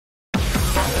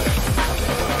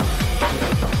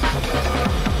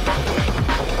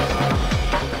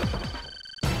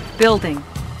Building.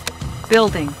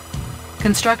 Building.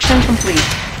 Construction complete.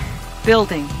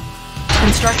 Building.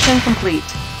 Construction complete.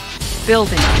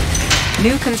 Building.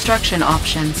 New construction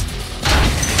options.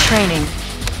 Training.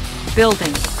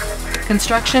 Building.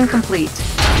 Construction complete.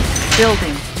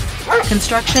 Building.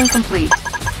 Construction complete.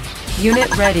 Unit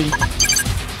ready.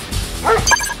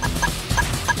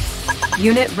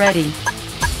 Unit ready.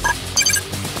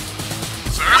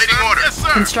 Sir, waiting order. Yes, sir.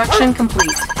 Construction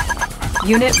complete.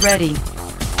 Unit ready.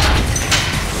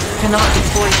 Cannot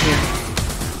deploy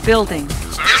here. Building.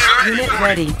 Sir, yes, sir. Unit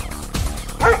ready.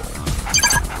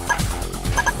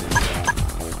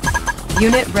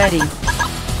 Unit ready.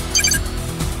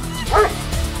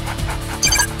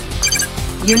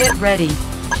 Unit ready.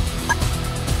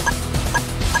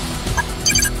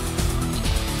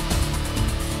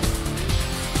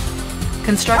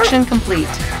 Construction complete.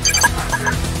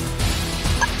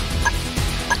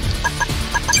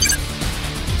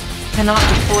 Cannot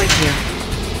deploy here.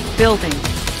 Building.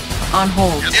 On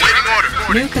hold. Yes, waiting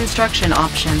order. New construction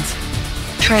options.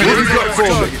 Training. What do you got for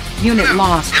me? Unit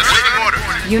lost. Yes, waiting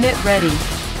order. Unit ready.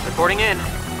 Reporting in.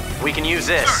 We can use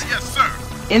this. Sir, yes, sir.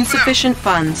 Insufficient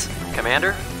funds.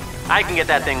 Commander, I can get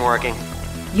that thing working.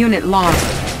 Unit lost.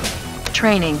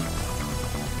 Training.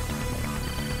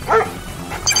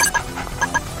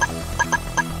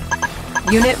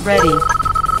 Unit ready.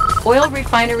 Oil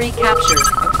refinery captured.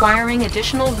 Acquiring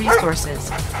additional resources.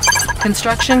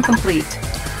 Construction complete.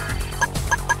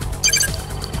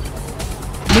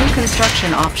 New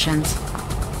construction options.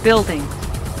 Building.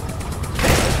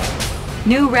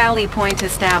 New rally point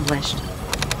established.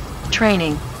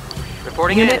 Training.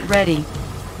 Reporting Unit in. ready.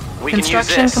 We can use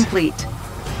Construction this. complete.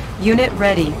 Unit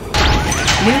ready.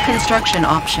 New construction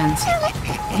options.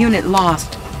 Unit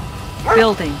lost.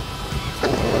 Building.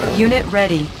 Unit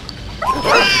ready.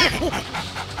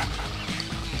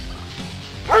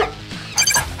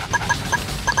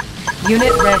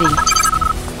 Unit ready.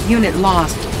 Unit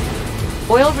lost.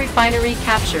 Oil refinery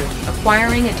captured.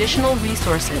 Acquiring additional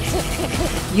resources.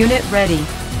 Unit ready.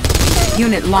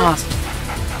 Unit lost.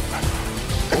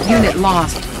 Unit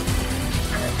lost.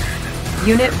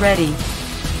 Unit ready.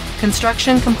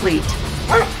 Construction complete.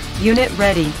 Unit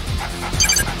ready.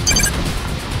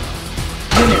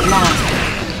 Unit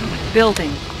lost.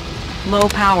 Building. Low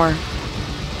power.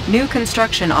 New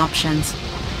construction options.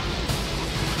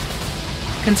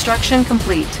 Construction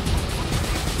complete.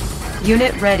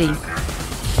 Unit ready.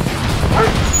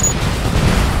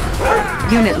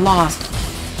 Unit lost.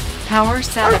 Power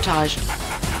sabotaged.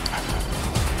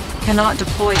 Cannot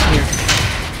deploy here.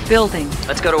 Building.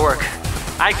 Let's go to work.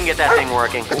 I can get that thing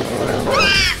working.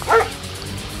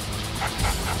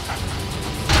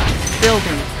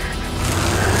 Building.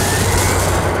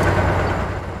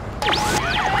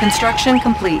 Construction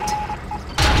complete.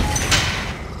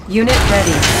 Unit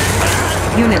ready.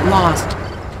 Unit lost.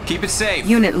 Keep it safe.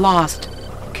 Unit lost.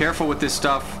 Careful with this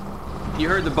stuff. You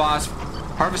heard the boss.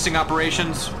 Harvesting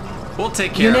operations. We'll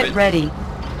take care Unit of it. ready.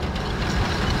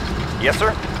 Yes,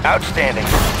 sir. Outstanding.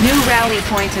 New rally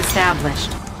point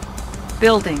established.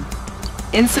 Building.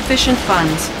 Insufficient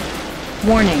funds.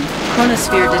 Warning.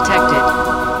 Chronosphere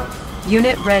detected.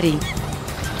 Unit ready.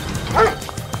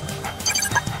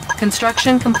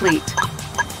 Construction complete.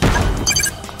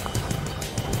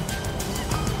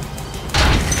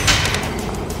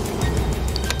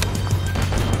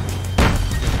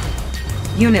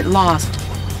 Unit lost.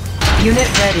 Unit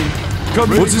ready.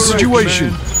 What's the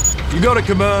situation? You got a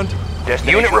command?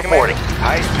 Unit reporting.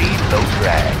 High speed, low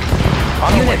drag.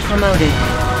 On the Unit way. promoted.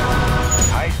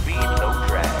 High speed, low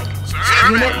drag. Sir,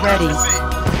 Unit ready.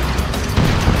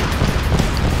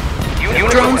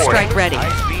 Unit Drone reporting. strike ready.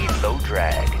 High speed, low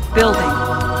drag. Building.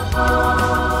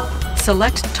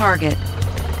 Select target.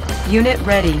 Unit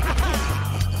ready.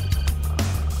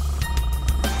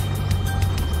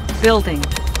 Building.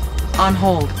 On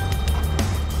hold.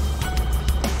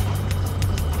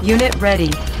 Unit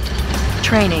ready.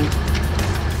 Training.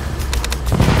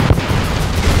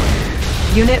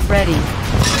 Unit ready.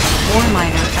 Ore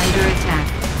miner under attack.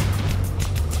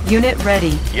 Unit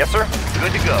ready. Yes, sir.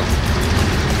 Good to go.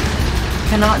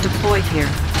 Cannot deploy here.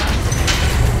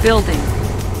 Building.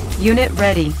 Unit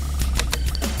ready.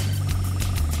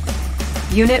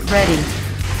 Unit ready.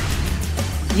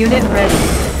 Unit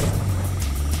ready.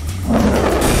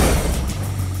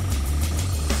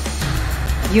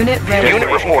 Unit ready. Unit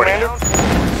reporting.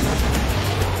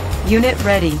 Unit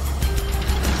ready.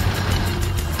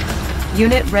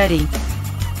 Unit ready.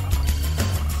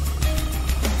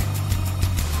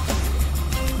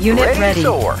 Unit ready.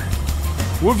 Soar.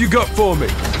 What have you got for me?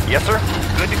 Yes, sir.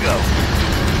 Good to go.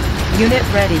 Unit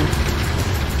ready.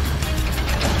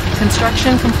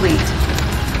 Construction complete.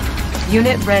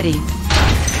 Unit ready.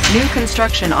 New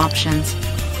construction options.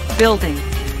 Building.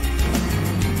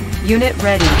 Unit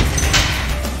ready.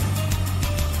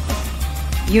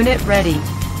 Unit ready.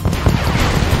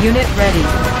 Unit ready.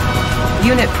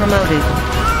 Unit promoted.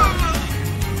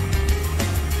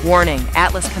 Warning,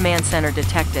 Atlas Command Center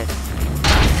detected.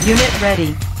 Unit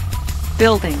ready.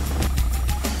 Building.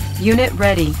 Unit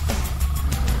ready.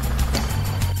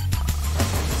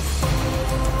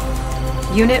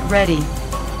 Unit ready.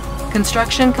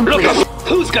 Construction complete. Look,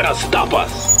 who's gonna stop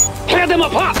us? Tear them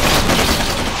apart!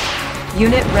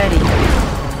 Unit ready.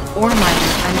 Ore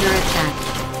miner under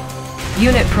attack.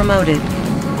 Unit promoted.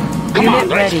 Come Unit on,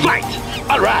 ready. let's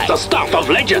fight! Alright, the start of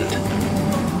legend!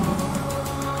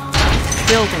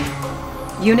 Building.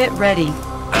 Unit ready.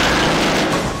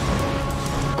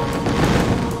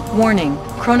 Warning,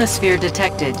 chronosphere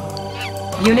detected.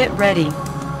 Unit ready.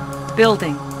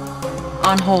 Building.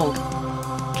 On hold.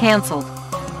 Cancelled.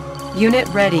 Unit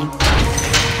ready.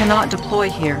 Cannot deploy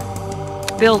here.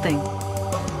 Building.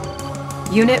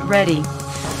 Unit ready.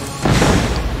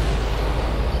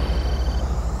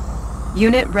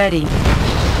 Unit ready.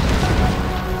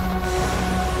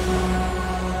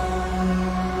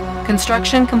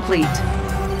 Construction complete.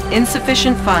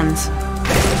 Insufficient funds.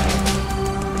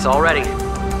 It's all ready.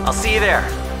 I'll see you there.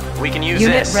 We can use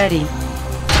Unit this. ready.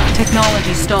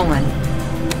 Technology stolen.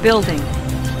 Building.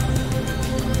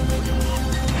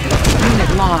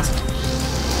 Unit lost.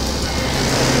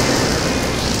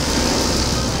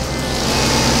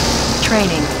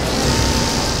 Training.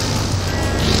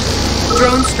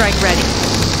 Drone strike ready.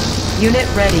 Unit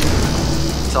ready.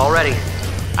 It's all ready.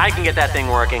 I can get that thing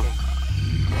working.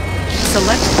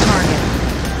 Select target.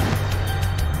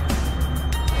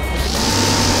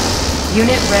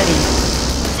 Unit ready.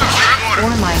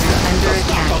 Ore miner under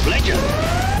attack. Of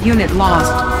legend! Unit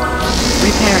lost.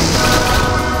 Repairing.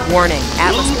 Warning,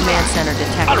 Atlas Command Center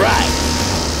detected. Alright!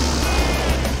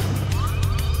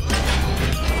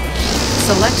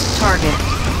 Select target.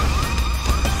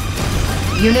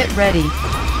 Unit ready.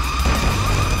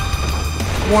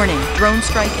 Warning, drone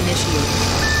strike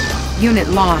initiated. Unit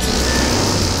lost.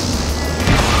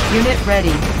 Unit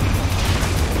ready.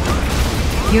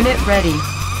 Unit ready.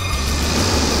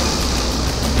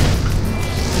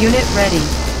 Unit ready.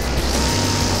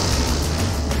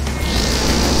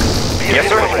 Yes,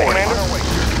 sir, Commander.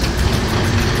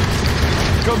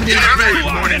 Coming in. Unit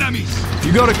ready. Enemies.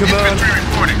 You got a command? Infantry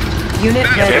reporting. Unit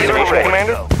Yes, ready. sir,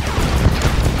 Commander.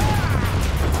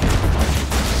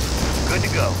 Good to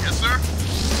go. Yes, sir.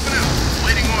 Moving out.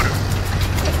 Waiting order.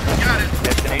 Got it.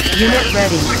 Destination. Unit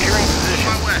ready. Securing On position.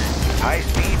 my way. High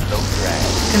speed, low drag.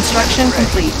 Construction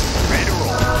complete. Ready to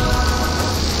roll.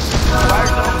 Fire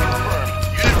zone confirmed.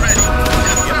 Unit ready.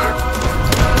 Yes, sir.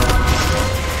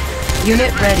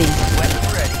 Unit ready. Weapon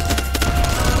ready.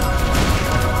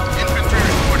 Infantry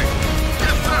reporting.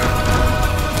 Yes, sir.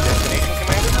 Destination,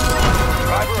 Commander.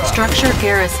 Driver up. Structure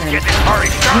garrison. Get this party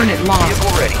started. Unit lost.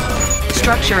 Vehicle ready.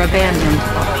 Structure abandoned.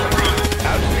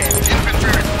 Outstanding.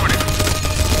 Infantry reporting.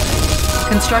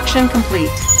 Construction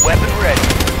complete. Weapon ready.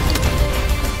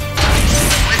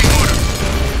 Waiting order.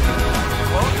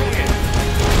 Closing in.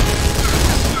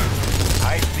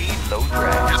 High speed, low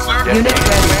drag. Yes, sir. Unit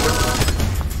ready. Commander.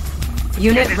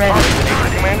 Unit Get this ready. party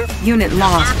started, Commander. Unit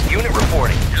lost. Unit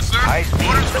reporting. Yes, sir. High speed,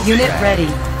 Orders low Unit drag. ready.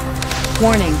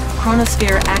 Warning,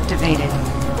 chronosphere activated.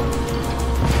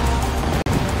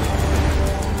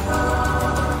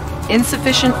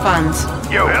 Insufficient funds.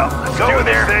 Yo, let's go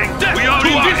there. We are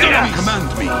invisible! Command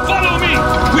me! Follow me!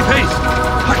 With haste!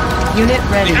 Unit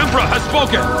ready. The Emperor has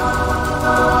spoken!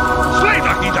 Slay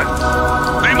the heathens!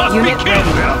 They must Unit be killed!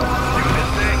 ready.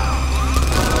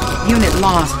 Unit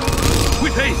lost.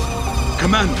 With haste!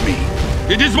 Command me!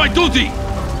 It is my duty!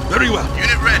 Very well.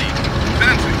 Unit ready.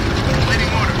 Advancing.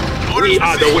 Waiting order. Orders We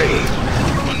are the received. way!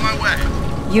 On my way.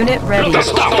 Unit ready. The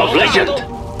start of legend!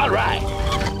 Alright!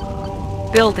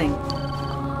 Building.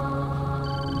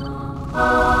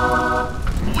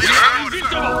 Waiting order,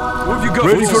 sir. What have you got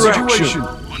Ready for for situation?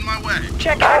 On my way.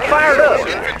 Check. All fired up.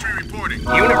 Infantry reporting.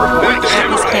 Unit reporting.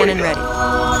 Atlas cannon ready.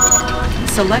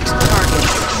 Select target.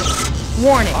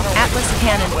 Warning, Atlas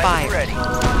cannon Weapon fired. ready.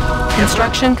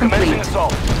 Construction Commencing complete.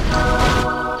 assault.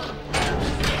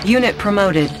 Unit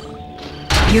promoted.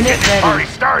 Unit Party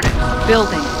ready. started.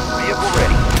 Building. Vehicle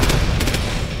ready.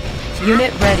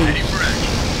 Unit ready. Ready for action.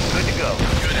 Good to go.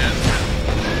 Good as.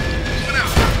 Moving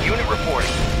out. Unit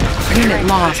reporting. Unit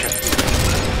lost.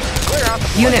 Clear out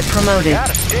the Unit promoted. Got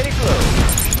a steady flow.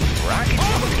 Rocket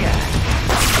to the sky.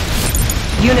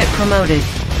 Unit promoted.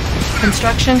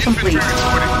 Construction complete. Infantry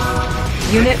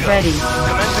reporting. Unit ready.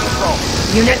 Commencing assault.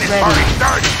 Unit Get this party ready.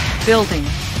 started. Building.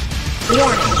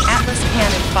 Warning, Atlas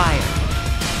cannon fire.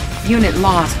 Unit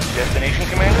lost. Destination,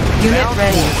 Commander? Unit Bound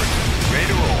ready. forward. Ready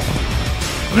to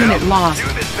roll. Unit lost. Do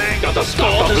this thing.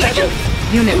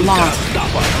 Unit lost.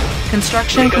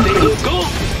 Construction complete.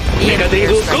 EMP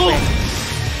airstrike ready.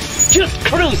 Just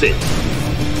cruise it.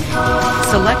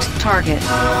 Select target.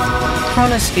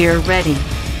 Chronosphere ready.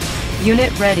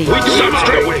 Unit ready.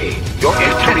 Stay away. Your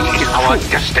entry is our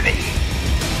destiny.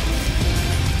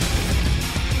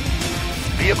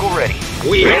 Vehicle ready.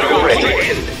 Vehicle ready.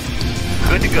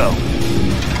 Good to go.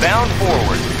 Bound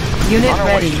forward. Unit On our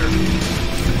way, ready. sir.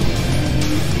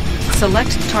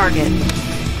 Select target.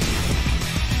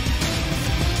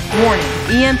 Warning,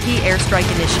 EMP airstrike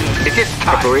initiated. It is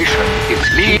time. Preparation is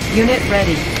lead. Unit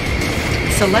ready.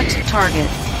 Select target.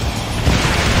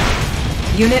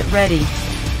 Unit ready.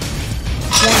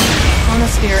 Warning,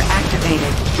 chronosphere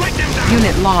activated.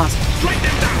 Unit lost.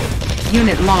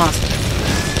 Unit lost.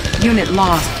 Unit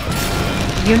lost.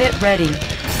 Unit ready.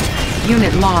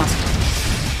 Unit lost.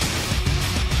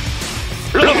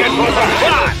 Looking for some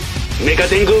fun. Mega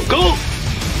Tengu, go.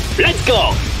 Let's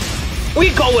go.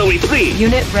 We go where we please.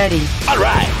 Unit ready. All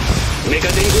right. Mega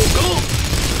Tengu, go.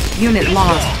 Unit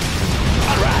lost.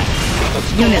 All right.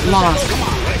 Unit lost.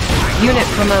 Unit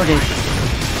promoted.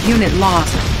 Unit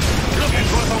lost. Looking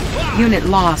for some fun. Unit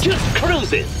lost. Just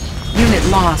cruise it. Unit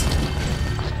lost.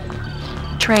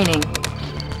 Training.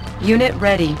 Unit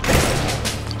ready.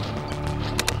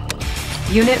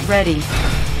 Unit ready.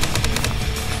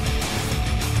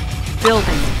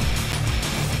 Building.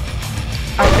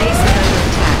 Our base is under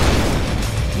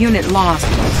attack. Unit lost.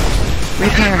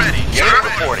 Repairing. Ready. Unit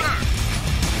reporting.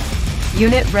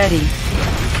 Unit ready.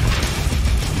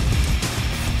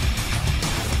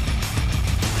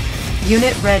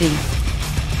 Unit ready.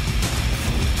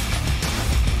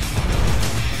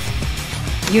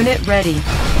 Unit ready.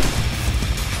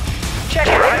 Check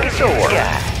it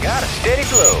out. Got a steady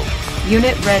flow.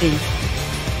 Unit ready.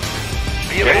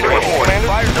 Vehicle reporting.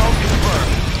 Fire zone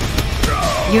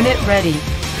confirmed. Unit ready.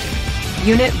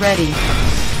 Unit ready.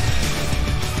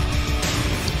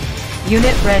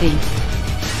 Unit ready.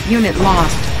 Unit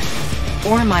lost.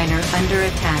 Ore miner under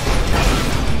attack.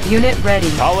 Unit ready.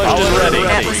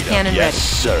 Atlas cannon ready.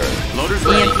 sir. Loaders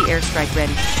ready. EMP airstrike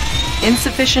ready.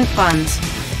 Insufficient funds.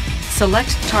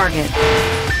 Select target.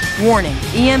 Warning,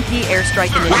 EMP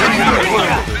airstrike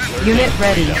initiated. Unit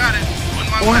ready. Got it. On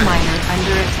my Ore way. miner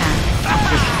under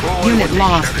attack. Unit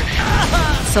lost.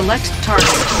 Select target.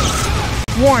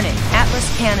 Warning, Atlas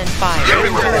cannon fire.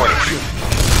 Unit reporting.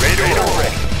 Ready to roll.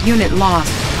 Unit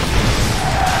lost.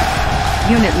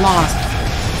 Unit lost.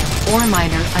 Ore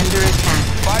miner under attack.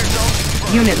 Fire zone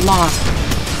confirmed. Unit lost.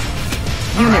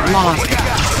 Unit lost.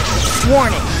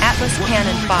 Warning, Atlas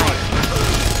cannon fire.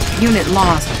 Unit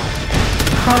lost.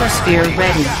 Chronosphere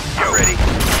ready. Get ready.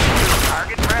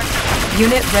 Target practice.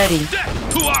 Unit ready.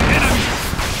 To our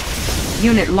enemy.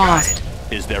 Unit lost.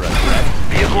 Is there a threat?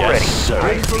 Vehicle ready. sir.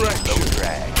 Ready for action. No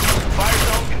drag. Fire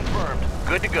zone confirmed.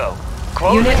 Good to go.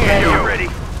 Closing Unit in. ready. You're ready.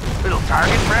 Little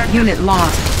target practice. Unit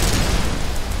lost.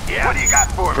 Yeah. What do you got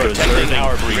for me? Protecting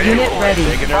our breed. Unit ready.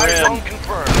 Fire zone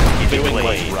confirmed. Doing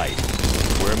what's right.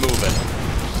 We're moving.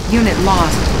 Unit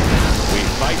lost. We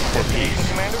fight for peace.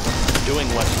 Commander? Doing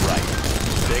what's right.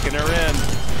 Taking her in.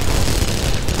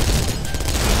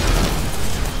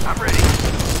 I'm ready.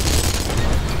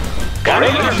 Got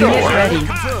it. Unit ready.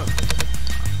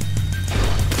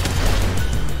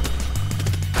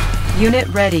 Unit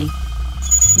ready.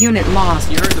 Unit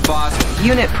lost. You heard the boss.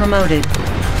 Unit promoted.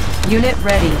 Unit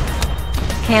ready.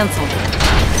 Cancelled.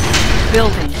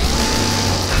 Building.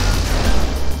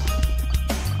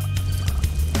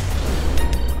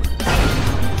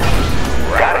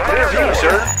 Got a clear view,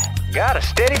 sir. Got a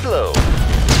steady flow.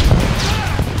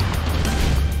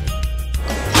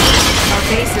 Our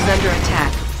base is under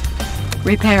attack.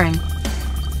 Repairing.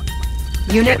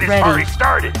 Unit This party ready.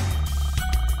 started.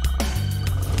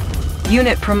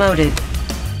 Unit promoted.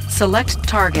 Select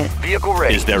target. Vehicle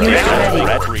ready. Is there Unit a ready.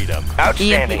 threat? Freedom. EMP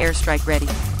Outstanding. airstrike ready.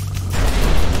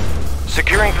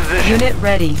 Securing position. Unit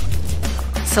ready.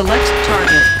 Select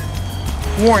target.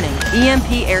 Warning,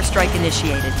 EMP airstrike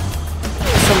initiated.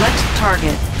 Select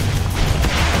target.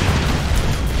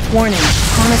 Warning,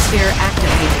 chronosphere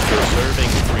activated. Preserving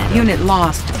freedom. Unit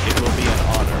lost. It will be an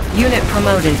honor. Unit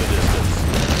promoted. The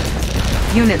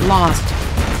distance. Unit lost. Is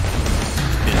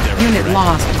there a Unit threat?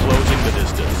 lost. Closing the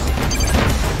distance.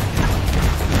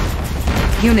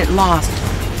 Unit lost.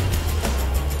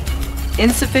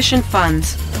 Insufficient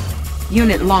funds.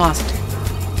 Unit lost.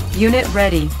 Unit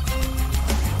ready.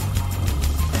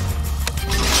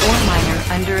 Ore miner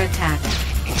under attack.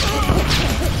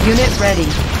 Unit ready.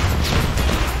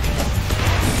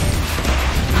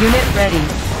 Unit ready.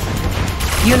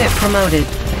 Unit promoted.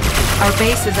 Our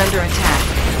base is under attack.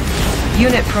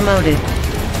 Unit promoted.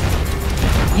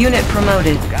 Unit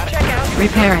promoted.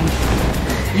 Repairing.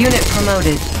 Unit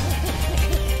promoted.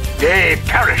 They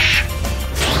perish.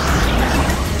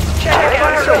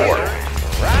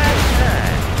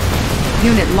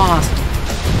 Unit lost.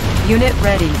 Unit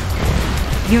ready.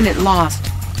 Unit lost.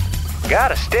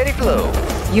 Got a steady flow.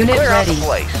 Unit Clear out the ready.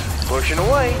 place. Pushing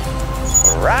away.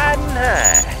 Riding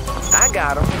high. I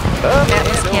got him.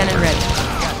 Atlas cannon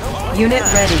ready. Unit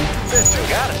ready.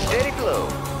 Got a steady flow.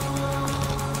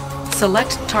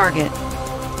 Select target.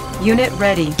 Unit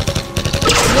ready.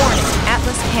 Warning,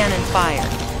 Atlas cannon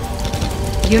fired.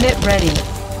 Unit ready.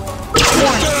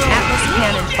 Warning, Atlas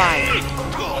cannon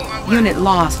fired. Unit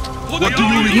lost. What do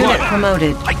you Unit require?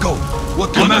 promoted. I go.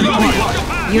 What command you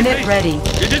require? Unit ready.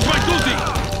 It is my duty.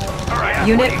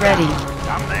 Unit ready.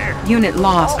 Unit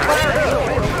lost.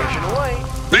 Pushing away.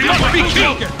 They must be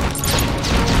killed.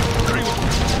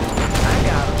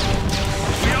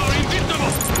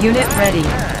 Unit ready.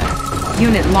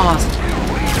 Unit lost.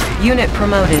 Unit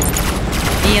promoted.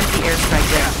 EMP airstrike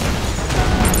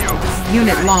ready.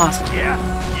 Unit lost. Yeah,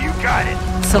 you got it.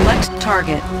 Select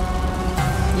target.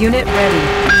 Unit ready.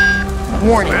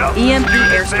 Warning, EMP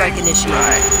airstrike initiated.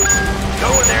 Right.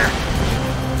 Go in there.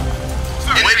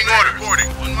 Waiting order.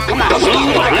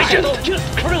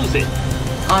 Just cruise it.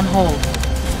 On hold.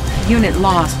 Unit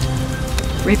lost.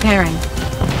 Repairing.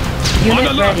 Unit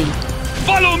On alert. ready.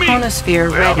 Follow me. Chronosphere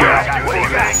What ready. do you got? Go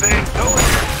in there.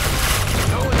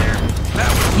 Go in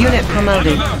there. Unit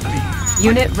promoted.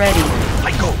 Unit ready.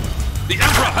 I go. The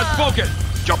Emperor has spoken.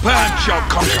 Japan shall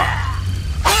conquer.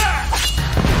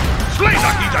 Slay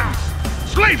the heathens.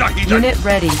 Slay the heathens. Unit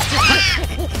ready.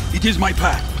 It is my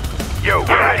path. Yo,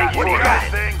 what do you got?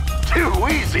 Too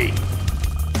easy.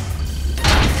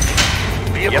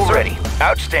 Vehicle ready.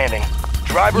 Outstanding.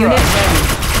 Driver Unit up. ready.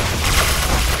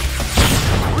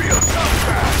 Real tough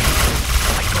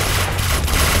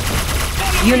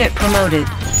Unit promoted.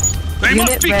 They Unit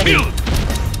must be ready. killed.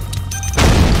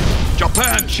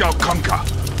 Japan shall conquer.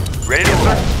 Ready to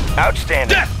roll.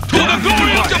 Outstanding. Death to the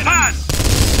glory of Japan.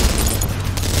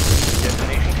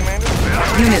 Destination, Commander?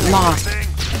 Unit lost.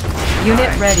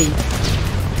 Unit ready.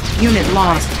 Unit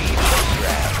lost.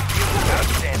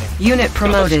 Outstanding. Unit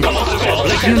promoted.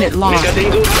 Unit lost.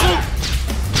 Megatengu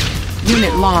go.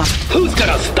 Unit lost. Who's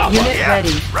gonna stop Unit us?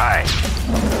 ready. Right.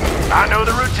 I know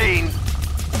the routine.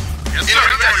 Yes, sir.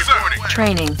 Yes, sir.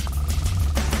 Training.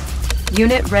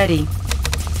 Unit ready.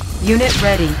 Unit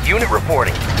ready. Unit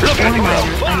reporting. Look Ore at you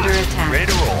miner go. under Ready attack.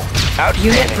 to roll. Outstanding.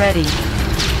 Unit ready.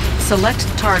 Select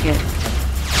target.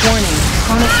 Warning,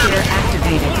 chronosphere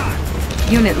activated.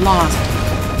 Unit lost.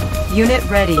 Unit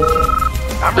ready.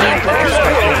 I'm ready.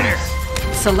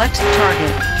 EMP Select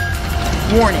target.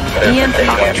 Warning, EMP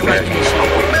airstrike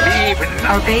initiated.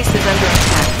 Our base is under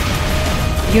attack.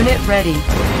 Unit ready.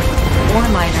 Ore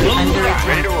miner under Ready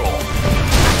attack. to roll.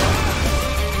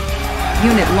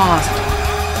 Unit lost.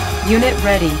 Unit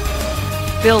ready.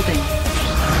 Building.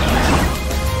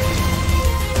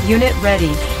 Unit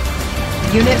ready.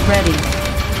 Unit ready.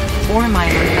 Ore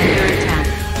miner under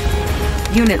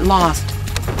attack. Unit lost.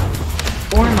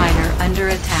 Ore miner under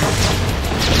attack.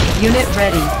 Unit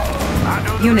ready.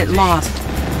 Unit lost.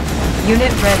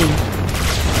 Unit ready.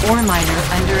 Ore miner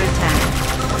under attack.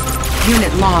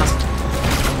 Unit lost.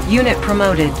 Unit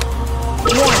promoted.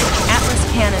 Warning,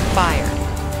 Atlas cannon fired.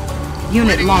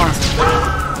 Unit lost.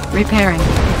 Repairing.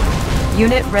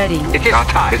 Unit ready. It's not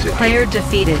time. Is it? Player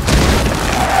defeated.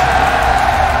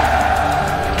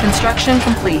 Construction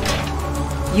complete.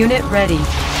 Unit ready.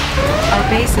 Our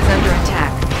base is under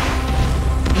attack.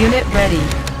 Unit ready.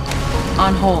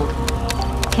 On hold.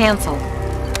 Cancel.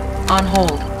 On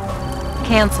hold.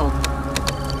 Cancel.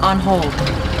 On hold.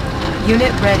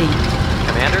 Unit ready.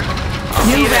 Commander? I'll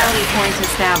see New you there. rally point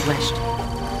established.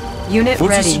 Unit What's the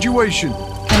ready. situation?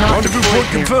 Cannot Rendezvous deploy point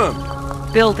here.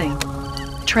 confirmed. Building.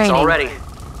 It's Training. all ready.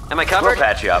 Am I We'll covered?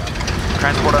 patch you up.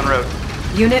 Transport en route.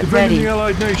 Unit Defending ready. the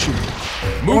Allied nation.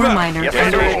 Move Ore out. miner Yes,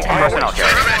 under sir. attack. Personnel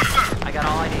carrier. I got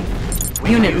all I need.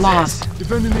 Unit lost.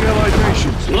 Defending the Allied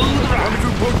nations.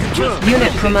 Rendezvous point confirmed.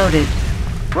 Unit promoted.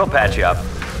 We'll patch you up.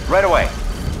 Right away.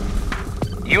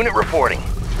 Unit reporting.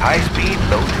 High speed,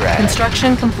 low drag.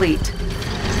 Construction complete.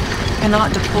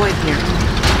 Cannot deploy here.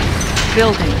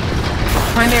 Building.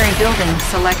 Primary building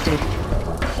selected.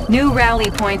 New rally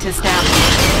point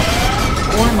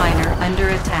established. Ore miner under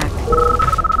attack.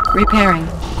 Repairing.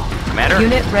 Commander?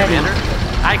 Unit ready. Commander?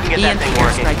 I can get that EMP thing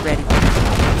working. airstrike ready.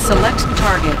 Select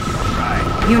target.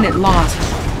 Unit lost.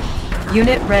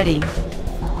 Unit ready.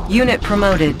 Unit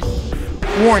promoted.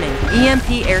 Warning,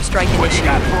 EMP airstrike What you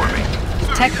got initiated. for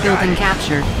me? Tech building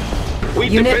captured. We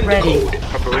Unit defend ready. the code.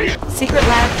 Operation. Secret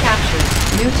lab captured.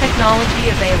 New technology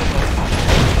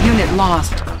available. Unit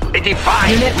lost. It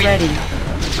defies Unit me. ready.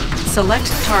 Select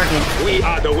target. We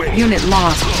are the way. Unit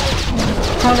lost.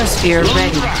 Chronosphere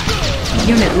ready.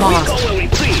 Unit We lost. go where we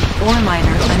please. Ore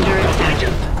miner under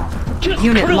attack. Just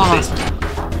Unit prove lost.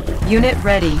 it. Unit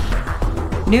ready.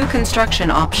 New construction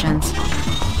options.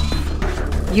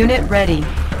 Unit ready.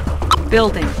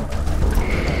 Building.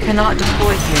 Cannot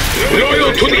deploy here.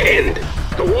 Loyal to the end.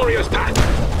 The warrior's path.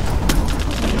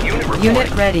 Unit reporting. Unit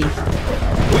ready. We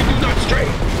do not stray.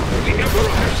 The Emperor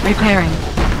has Repairing.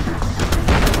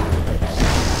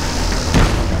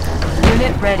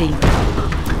 Unit ready.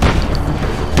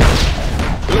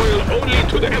 loyal only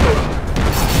to the Emperor.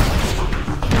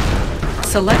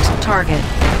 Select target.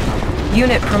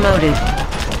 Unit promoted.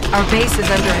 Our base is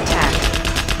under attack.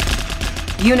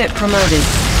 Unit promoted.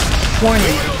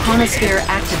 Warning, chronosphere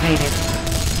activated.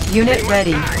 Unit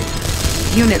ready.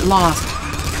 Unit lost.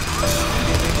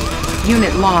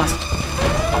 Unit lost.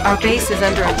 Our base is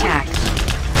under attack.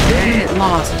 Unit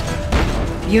lost.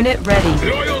 Unit ready.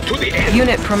 Loyal to the end.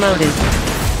 Unit promoted.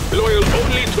 Loyal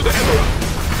only to the Emperor.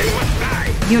 They must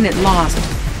die. Unit lost.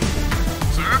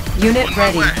 Unit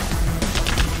ready.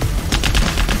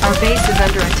 Our base is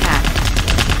under attack.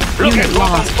 Look Unit at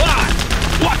what lost. fly.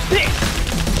 What's this?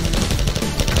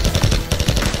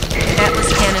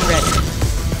 Atlas cannon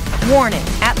ready. Warning,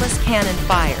 Atlas cannon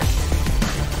fired.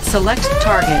 Select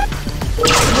target.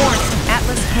 Warning,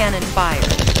 Atlas cannon fired.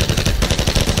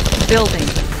 Building.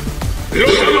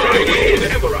 Loyal to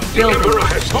the Emperor. The Building. Emperor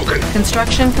has spoken.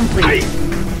 Construction complete. Aye.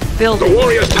 The Building.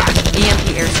 warrior's path.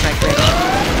 EMP airstrike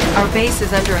ready. Our base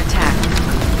is under attack.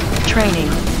 Training.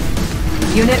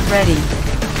 Unit ready.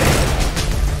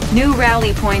 New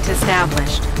rally point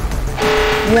established.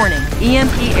 Warning,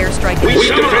 EMP airstrike We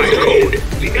initiated. defend the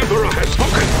code. The Emperor has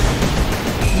spoken.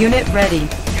 Unit ready.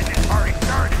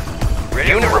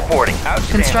 Unit reporting.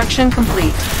 Outstanding. Construction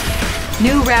complete.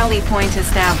 New rally point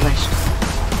established.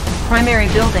 Primary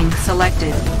building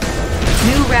selected.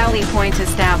 New rally point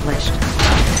established.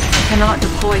 Cannot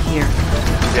deploy here.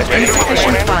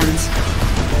 Insufficient funds.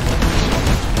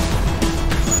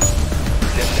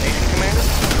 Destination,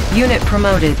 Commander. Unit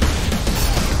promoted.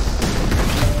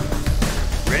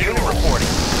 Unit reporting.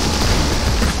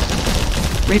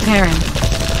 Repairing.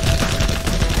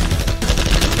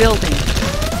 Building.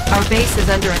 Our base is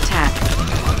under attack.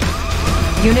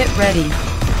 Unit ready.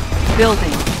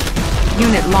 Building.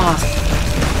 Unit lost.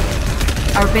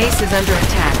 Our base is under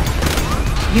attack.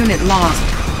 Unit lost.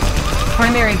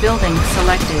 Primary building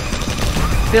selected.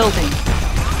 Building.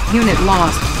 Unit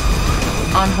lost.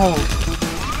 On hold.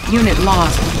 Unit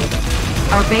lost.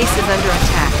 Our base is under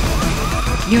attack.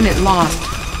 Unit lost.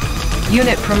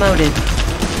 Unit promoted.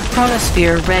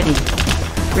 Chronosphere ready.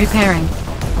 Repairing.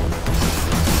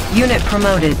 Unit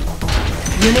promoted.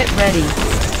 Unit ready.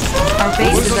 Our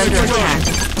base is under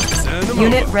attack.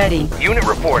 Unit ready. Unit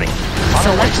reporting.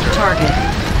 Select target.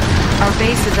 Our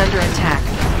base is under attack.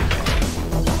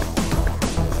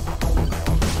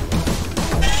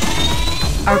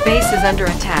 Our base is under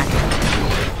attack.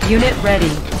 Unit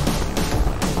ready.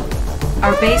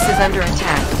 Our base is under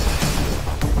attack.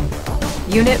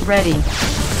 Unit ready.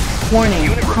 Warning,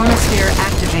 chronosphere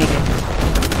activated.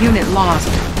 Unit lost.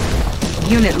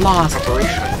 Unit lost.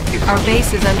 Our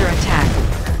base is under attack.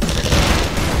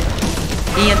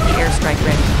 EMP airstrike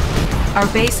ready. Our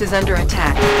base is under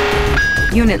attack.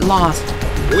 Unit lost.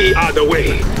 We are the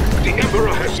way. The Emperor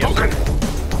has spoken.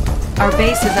 Our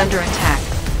base is under attack.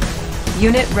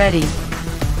 Unit ready.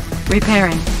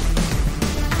 Repairing.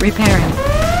 Repairing.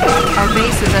 Our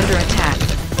base is under attack.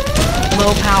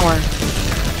 Low power.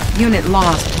 Unit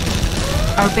lost.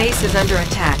 Our base is under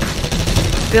attack.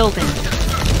 Building.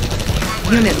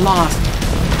 Unit lost.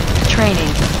 Training.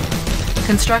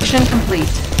 Construction complete.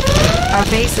 Our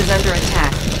base is under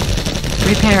attack.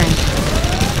 Repairing.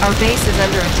 Our base is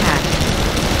under attack.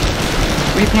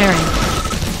 Repairing.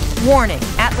 Warning,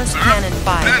 Atlas cannon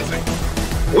fired.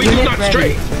 We do Unit not ready.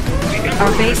 stray. The Emperor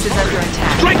Our base is under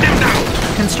attack. Strike them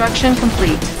down. Construction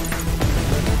complete.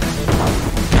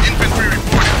 Infantry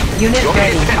reporting. Unit Your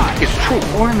ready. intent is true.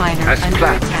 Ore miner As under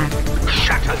planned. attack.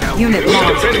 Shatter them. Unit We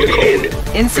lost. defend the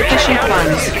code. Insufficient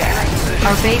funds.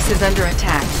 Our base is under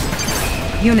attack.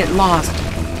 Unit lost.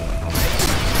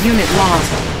 Unit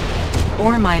lost.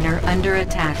 Ore miner under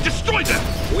attack. Destroy them.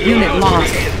 We Unit are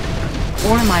lost. the end.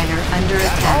 Ore miner under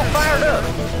attack. Fired up.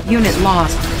 Unit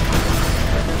lost.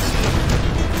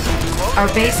 Our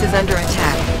base is under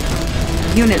attack.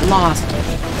 Unit lost.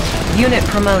 Unit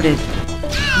promoted.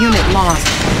 Unit lost.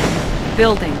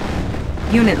 Building.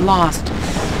 Unit lost.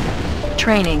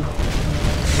 Training.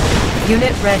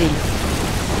 Unit ready.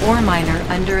 Ore miner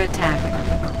under attack.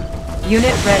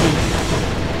 Unit ready.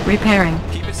 Repairing.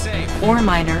 Keep it safe. Ore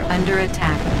miner under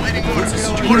attack.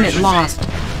 Unit lost.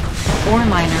 Ore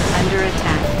miner under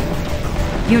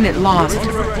attack. Unit lost.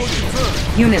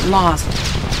 Unit lost.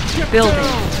 Building.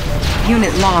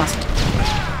 Unit lost.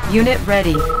 Unit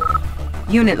ready.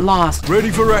 Unit lost. Ready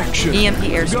for action. EMP You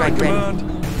got airstrike ready.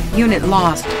 command? Unit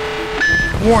lost.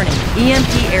 Warning. EMP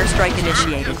airstrike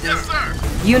initiated.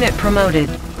 Unit promoted.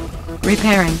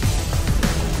 Repairing.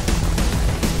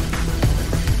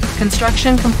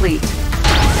 Construction complete.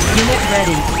 Unit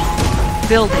ready.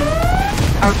 Building.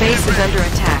 Our base is under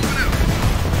attack.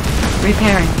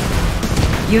 Repairing.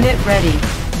 Unit ready.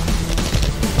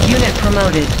 Unit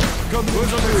promoted. Come,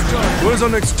 where's our next target? Where's our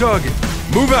next target?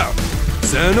 Move out.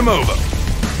 Send them over.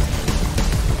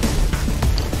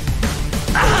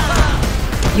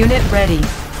 Unit ready.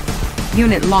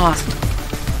 Unit lost.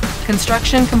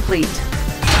 Construction complete.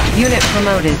 Unit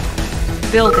promoted.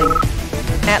 Building.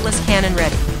 Atlas cannon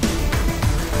ready.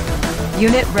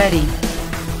 Unit ready.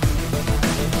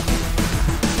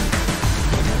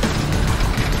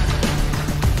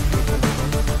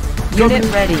 Unit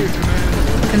ready.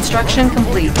 Construction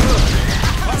complete.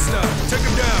 Hostile. Take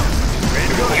them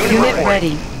down. Unit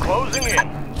ready. Closing in.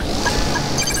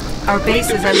 Our base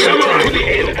is under attack.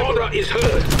 The order is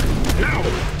heard. Now.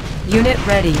 Unit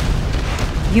ready.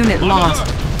 Unit lost.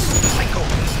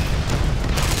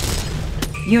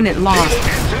 Unit lost.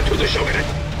 Answer to the Shogunate.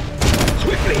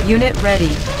 Swiftly. Unit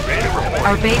ready.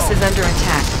 Our base is under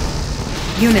attack.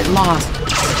 Unit lost.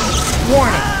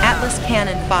 Warning. Atlas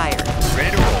cannon fired.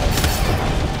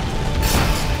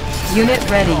 Unit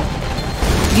ready.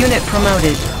 Unit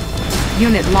promoted.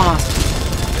 Unit lost.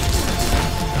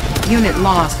 Unit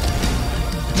lost.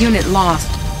 Unit lost.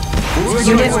 Where's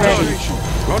our Unit next ready. location?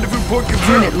 Rendezvous point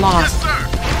confirmed. Unit lost.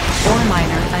 Ore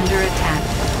miner under attack.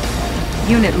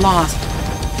 Unit lost.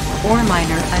 Ore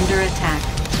miner under attack.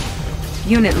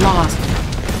 Unit lost.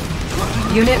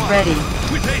 Unit ready.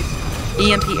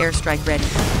 EMP airstrike ready.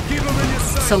 Keep them in your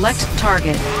sights. Select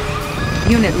target.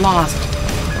 Unit lost.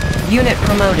 Unit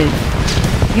promoted.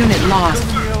 Unit lost.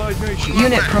 From the Allied nation.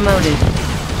 Unit promoted.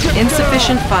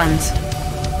 Insufficient funds.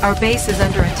 Our base is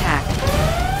under attack.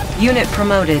 Unit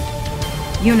promoted.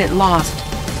 Unit lost.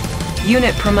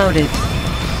 Unit promoted.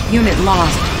 Unit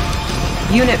lost.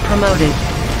 Unit promoted.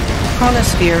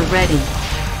 Chronosphere ready.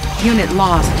 Unit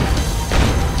lost.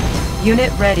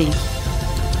 Unit ready.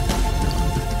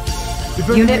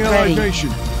 Defending Unit the Allied ready. nation.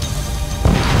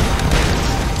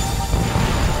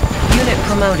 Unit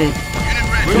promoted.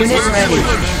 Unit ready.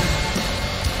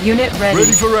 Unit ready.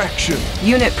 Ready for action.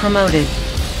 Unit promoted.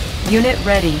 Unit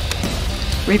ready.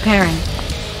 Repairing.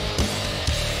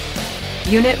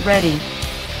 Unit ready.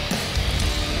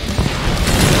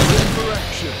 Ready for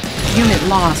action. Unit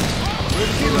lost.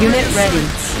 Unit ready.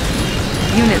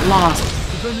 Unit lost.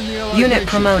 Defending the Allied Unit nation.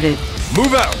 promoted.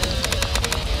 Move out.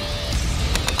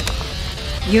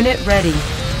 Unit ready.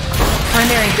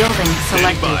 Primary building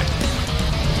selected.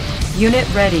 Unit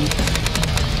ready.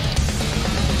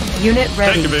 Unit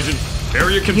ready. Division.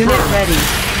 Area confirmed. Unit ready.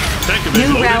 Tank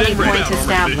division New loaded rally and point ready.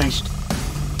 established.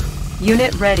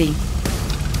 Unit ready.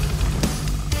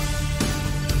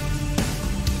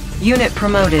 Unit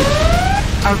promoted.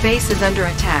 Our base is under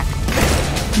attack.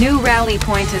 New rally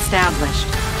point established.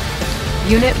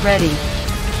 Unit ready.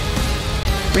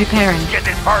 Repairing. Get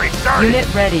this party started.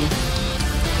 Unit ready.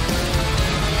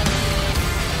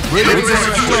 Ready for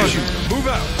action. Move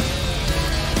out.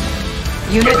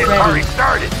 Unit Get this party ready.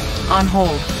 started. On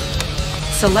hold.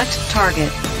 Select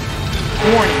target.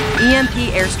 Warning.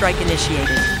 EMP airstrike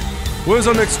initiated. Where's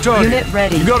our next target? Unit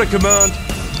ready. You got a command.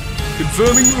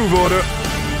 Confirming move order.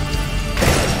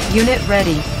 Unit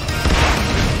ready.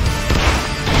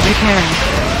 Repairing.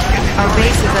 Our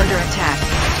base is under attack.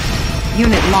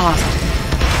 Unit lost.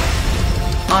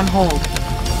 On hold.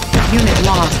 Unit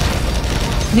lost.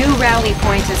 New rally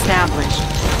point established.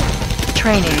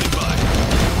 Training.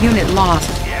 Unit lost.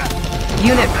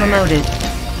 Unit promoted.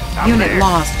 Unit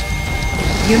lost.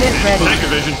 Unit ready. Tank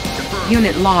division.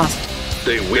 Unit lost.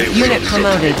 They will. Unit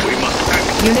promoted. We must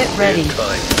act. Unit ready.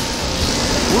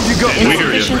 What have you got?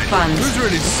 Insufficient funds. Who's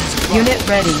ready? Unit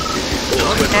ready.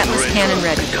 Atlas cannon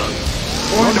ready.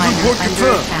 Ore Rendezvous miner point under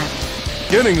confirmed.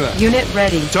 attack. Getting that. Unit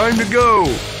ready. Time to go.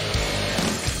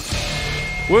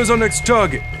 Where's our next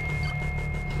target?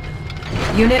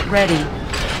 Unit ready.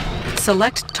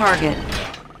 Select target.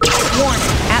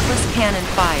 Warning. Atlas cannon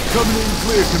fired. Coming in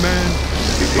clear, command.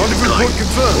 Rendezvous point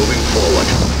confirmed. Moving forward.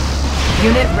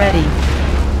 Unit ready.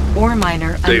 Ore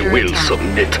miner They under will attack.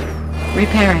 submit.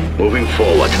 Repairing. Moving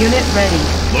forward. Unit ready.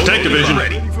 Tank division.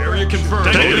 Area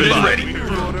confirmed. Tank division ready.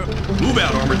 Move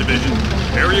out, armor division.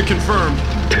 Area confirmed.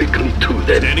 Take them to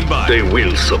them. Standing by. They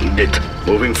will submit.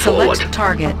 Moving forward. Select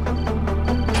target.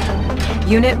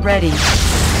 Unit ready.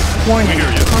 Warning,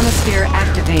 chronosphere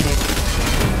activated.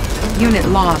 Unit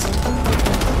lost.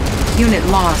 Unit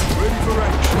lost.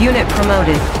 Unit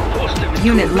promoted.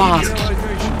 Unit lost.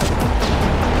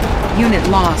 Unit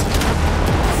lost.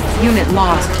 Unit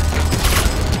lost.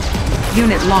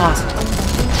 Unit lost.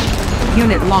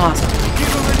 Unit lost.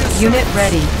 Unit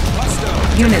ready.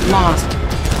 Unit lost.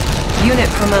 Unit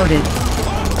promoted.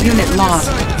 Unit lost.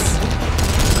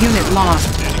 Unit lost.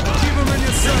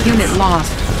 Unit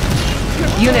lost.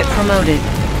 Unit promoted.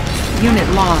 Unit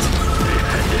lost.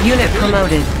 Unit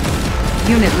promoted.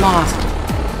 Unit lost.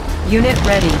 Unit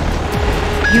ready.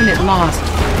 Unit lost.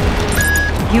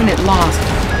 Unit lost.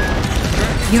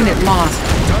 Unit lost.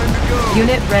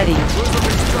 Unit ready.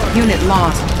 Unit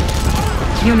lost.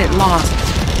 Unit lost.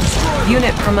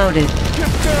 Unit promoted.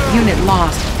 Unit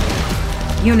lost.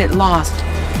 Unit lost.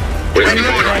 Ready.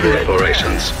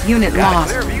 Operations. Unit lost.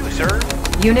 Clear view, sir.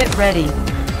 Unit ready.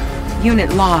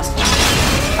 Unit lost.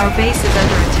 Our base is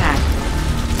under attack.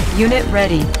 Unit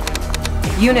ready.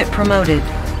 Unit promoted.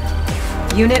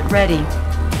 Unit ready.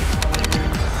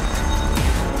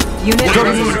 Unit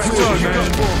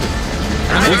ready.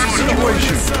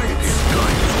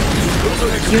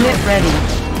 Unit ready.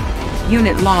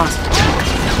 Unit lost.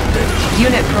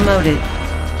 Unit promoted.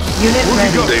 Unit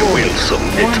ready. They will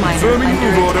submit. Ore miner Confirming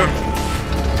under move order.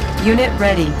 attack. Unit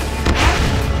ready.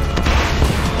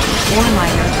 Ore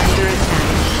miner under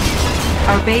attack.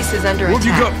 Our base is under What have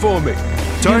you got attack. for me?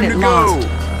 Time Unit to go.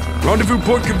 lost. Rendezvous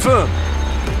point confirmed.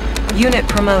 Unit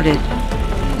promoted.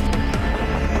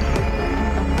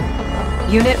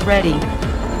 Unit ready.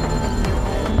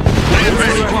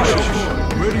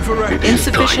 Ready for action.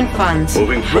 Insufficient funds.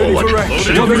 Moving Ready forward. for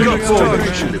action. What have you got for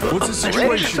me? What's the Ready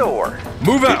to situation? soar.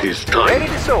 Move out. It is time. Ready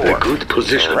to soar. A good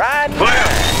position. Right Fire!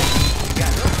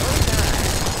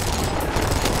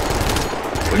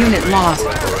 Unit lost.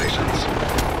 Operations.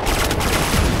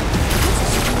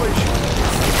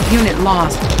 Unit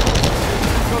lost.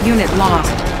 Unit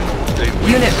lost.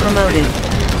 Unit promoted.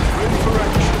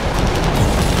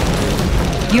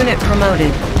 Unit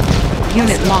promoted.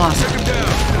 Unit lost.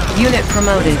 Unit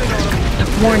promoted.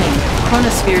 Warning,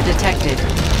 chronosphere detected.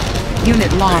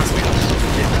 Unit lost.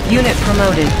 Unit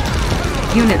promoted.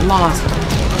 Unit lost.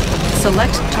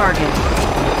 Select target.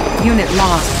 Unit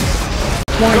lost.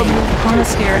 Warning,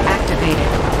 chronosphere activated.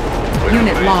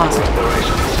 Unit lost.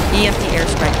 EMP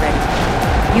airstrike ready.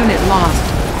 Unit lost.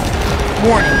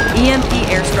 Warning, EMP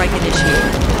airstrike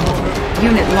initiated.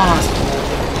 Unit lost.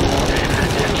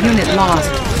 Unit lost.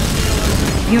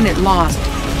 Unit lost.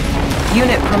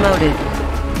 Unit promoted.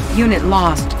 Unit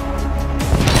lost.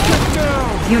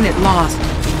 Unit lost.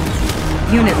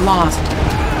 Unit lost.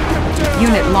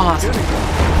 Unit lost.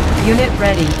 Unit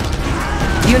ready.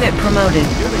 Unit promoted.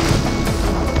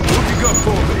 What have you got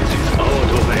for me? Our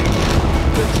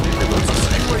domain.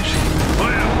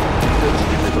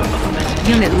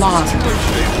 Unit lost.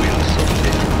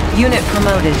 Unit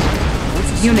promoted.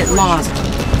 Unit lost.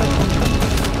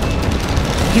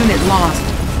 Unit lost.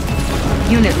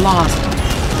 Unit lost.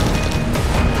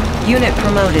 Unit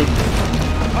promoted.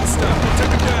 Hostile.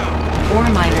 Take him down. Ore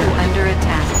miner under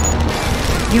attack.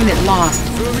 Unit lost.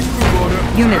 Confirming move order.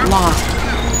 Unit lost.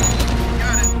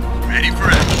 Ready for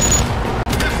action.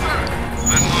 Yes, sir.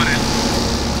 I'm on it.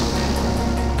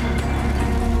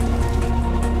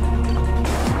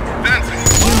 Dancing.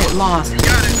 Unit lost.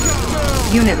 Got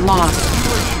it. Unit lost.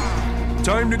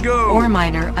 Time to go. Ore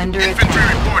miner under Infantry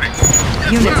attack. reporting.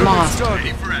 Yes, Unit sir. lost.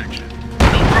 Ready for action. No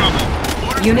problem.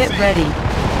 Order Unit proceed. ready.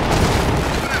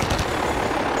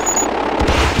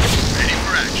 Ready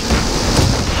for action.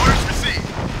 Orders received.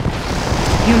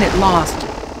 Unit lost.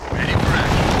 Ready for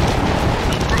action.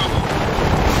 No problem.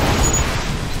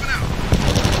 Moving out.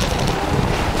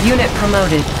 Unit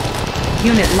promoted.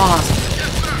 Unit lost.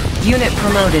 Yes, sir. Unit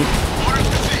promoted. Orders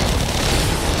received.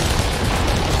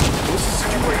 What's the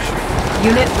situation?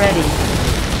 Unit ready.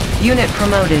 Unit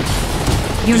promoted.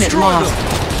 Unit Destroy lost.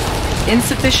 them.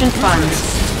 Insufficient funds.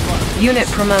 Unit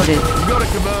promoted. You got it,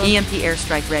 command. EMP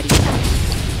airstrike ready.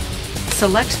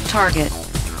 Select target.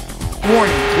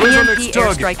 Warning, Where's our EMP next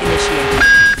target? airstrike initiated.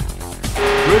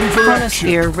 Ready for action.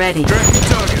 Chronosphere ready. Tracking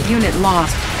target. Unit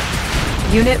lost.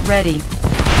 Unit ready.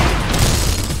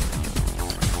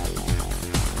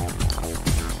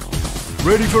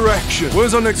 Ready for action.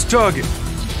 Where's our next target?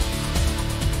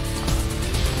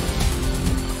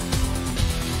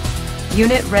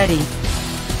 Unit ready.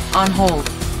 On hold.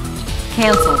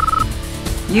 Cancel.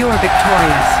 You are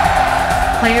victorious.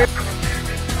 Player